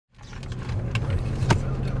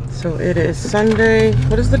So it is Sunday.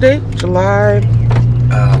 What is the date? July.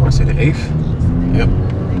 I want to say the 8th. Yep.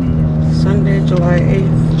 Sunday, July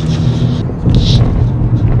 8th.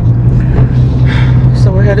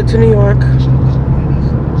 So we're headed to New York.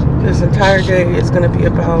 This entire day is going to be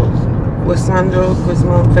about Lesandro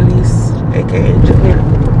Guzman Feliz, aka Junior.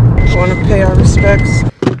 I want to pay our respects.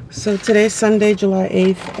 So today's Sunday, July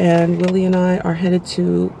 8th, and Willie and I are headed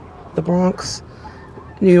to the Bronx,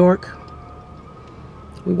 New York.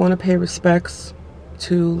 We want to pay respects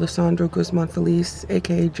to Lesandro Guzman Feliz,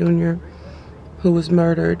 aka Junior, who was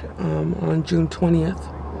murdered on June 20th.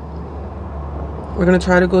 We're gonna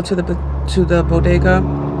try to go to the Bodega,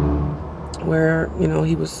 where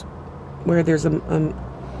where there's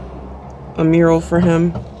a mural for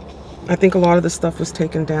him. I think a lot of the stuff was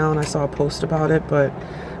taken down. I saw a post about it, but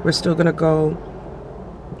we're still gonna go.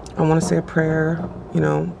 I want to say a prayer.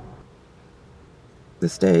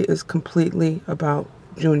 This day is completely about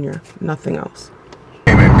Junior, nothing else.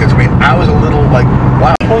 Because I was a little like,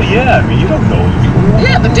 wow. Oh yeah, you don't know.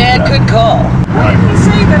 Yeah, but Dad could call. Right. You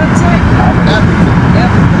say that it's like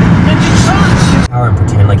Power and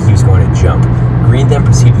pretend like he was going to jump. Green then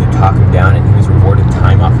proceeded to talk him down, and he was rewarded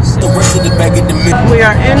time off his sentence. We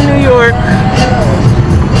are in New York.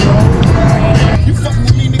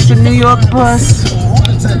 The New York bus.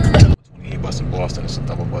 28 bus in Boston, it's a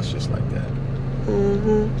double bus just like that.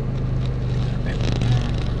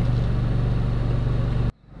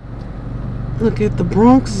 Look at the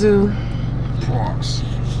Bronx Zoo. Bronx.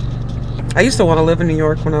 I used to want to live in New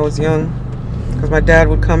York when I was young, because my dad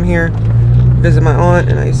would come here, visit my aunt,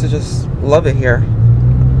 and I used to just love it here.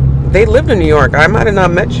 They lived in New York. I might have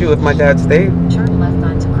not met you if my dad stayed.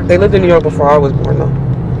 They lived in New York before I was born, though.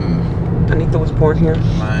 Anita was born here.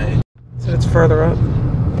 So it's further up.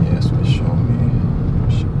 Yes, what show me.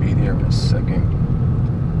 Should be there in a second.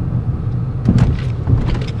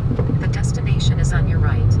 The destination is on your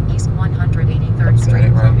right, East 183rd Street,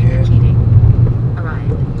 right here.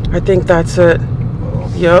 Arrived. I think that's it.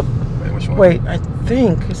 Yep. Wait, which one? Wait, I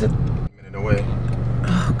think. Is it? A minute away.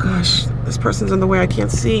 Oh, gosh. This person's in the way. I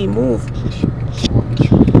can't see. Move.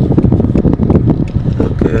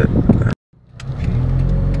 Look at that.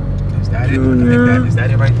 Is that it? Is that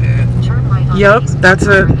it right there? Turn right on Yep, East that's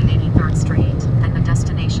it. 183rd Street, and the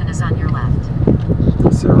destination is on your left.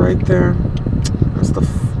 That's it right there. That's the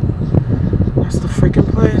freaking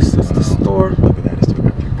place. That's the store. Look at that.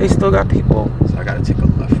 They still got people. So I gotta take a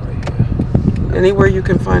left right here. Anywhere you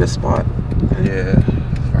can find a spot. Yeah,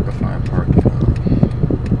 if I can find parking.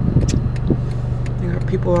 You got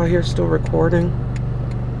people out here still recording.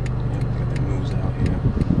 Yeah, got the news out here.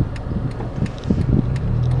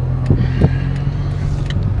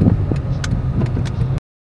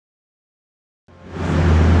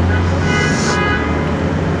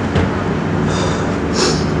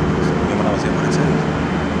 When I was able to take,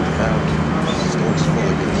 found stores full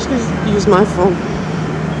of good stuff. Use my phone.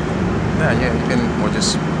 Yeah, you can, or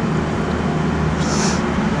just.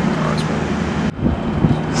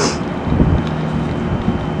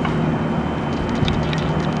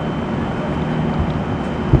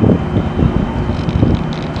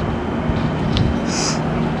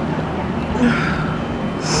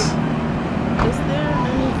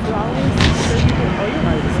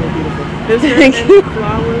 Is there any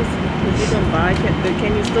flowers that you can buy?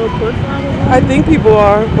 Can you still put flowers on? I think people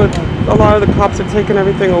are, but a lot of the cops are taking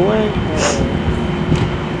everything away.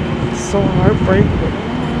 It's so heartbreaking.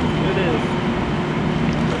 It is.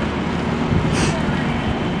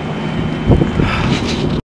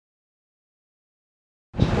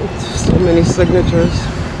 So many signatures.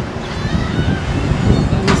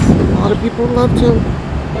 A lot of people loved him.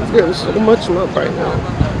 He's getting so much love right now.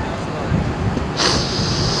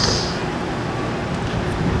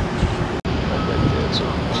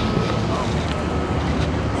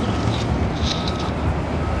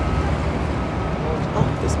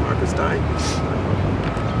 Is dying. What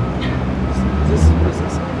is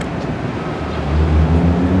this?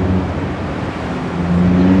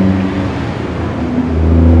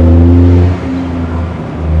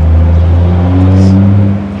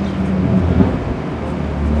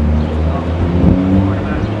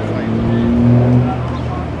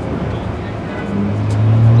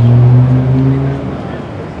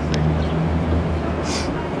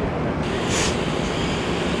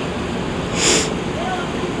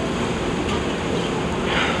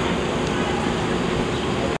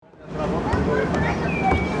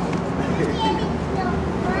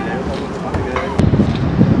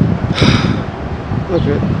 Look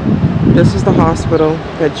at this is the hospital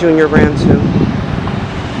that Junior ran to.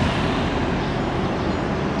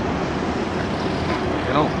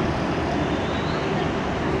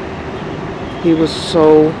 He was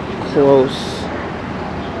so close.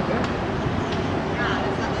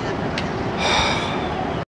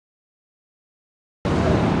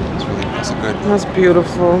 That's good. That's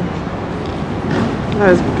beautiful. That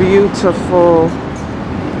is beautiful.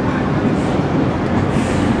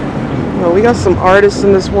 Well, we got some artists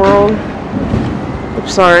in this world.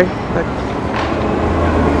 Oops, sorry. Like,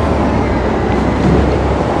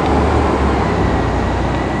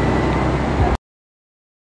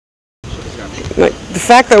 the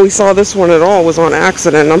fact that we saw this one at all was on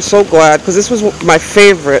accident. I'm so glad, because this was my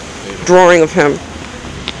favorite drawing of him.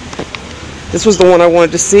 This was the one I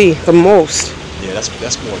wanted to see the most. Yeah,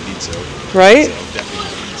 that's more detailed. Right? So definitely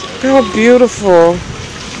more detailed. Look how beautiful.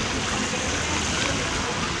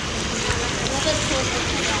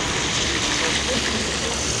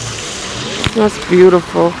 That's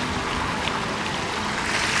beautiful.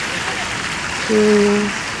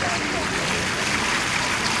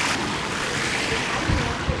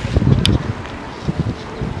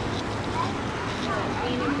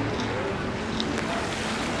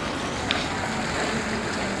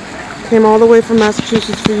 Came all the way from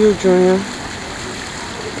Massachusetts for you, Junior.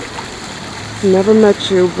 Never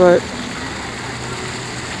met you, but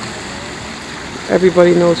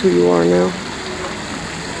everybody knows who you are now.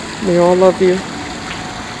 We all love you.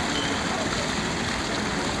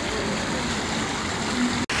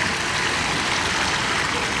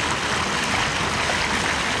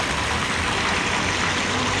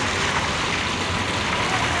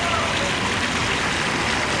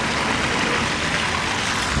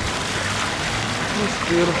 That's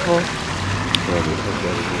beautiful.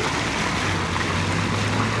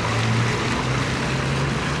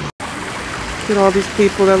 Look at all these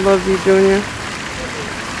people that love you, Junior.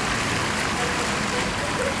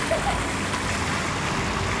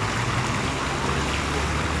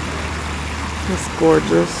 That's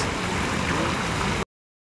gorgeous.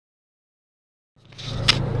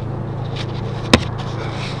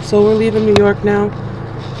 So we're leaving New York now.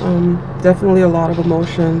 Definitely a lot of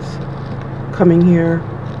emotions coming here.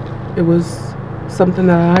 It was something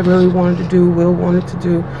that I really wanted to do, Will wanted to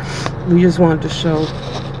do. We just wanted to show,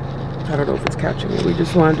 I don't know if it's catching me, we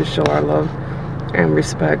just wanted to show our love and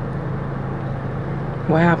respect.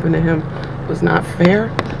 What happened to him was not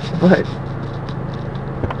fair, but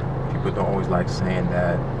People don't always like saying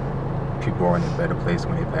that people are in a better place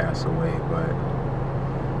when they pass away, but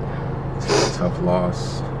it's a tough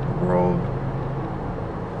loss. The world,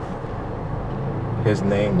 his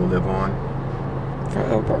name will live on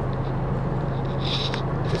forever.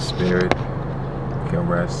 His spirit can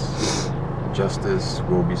rest. Justice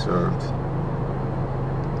will be served.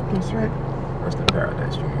 That's right. Rest in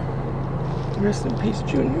paradise, Junior. Rest in peace,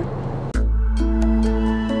 Junior.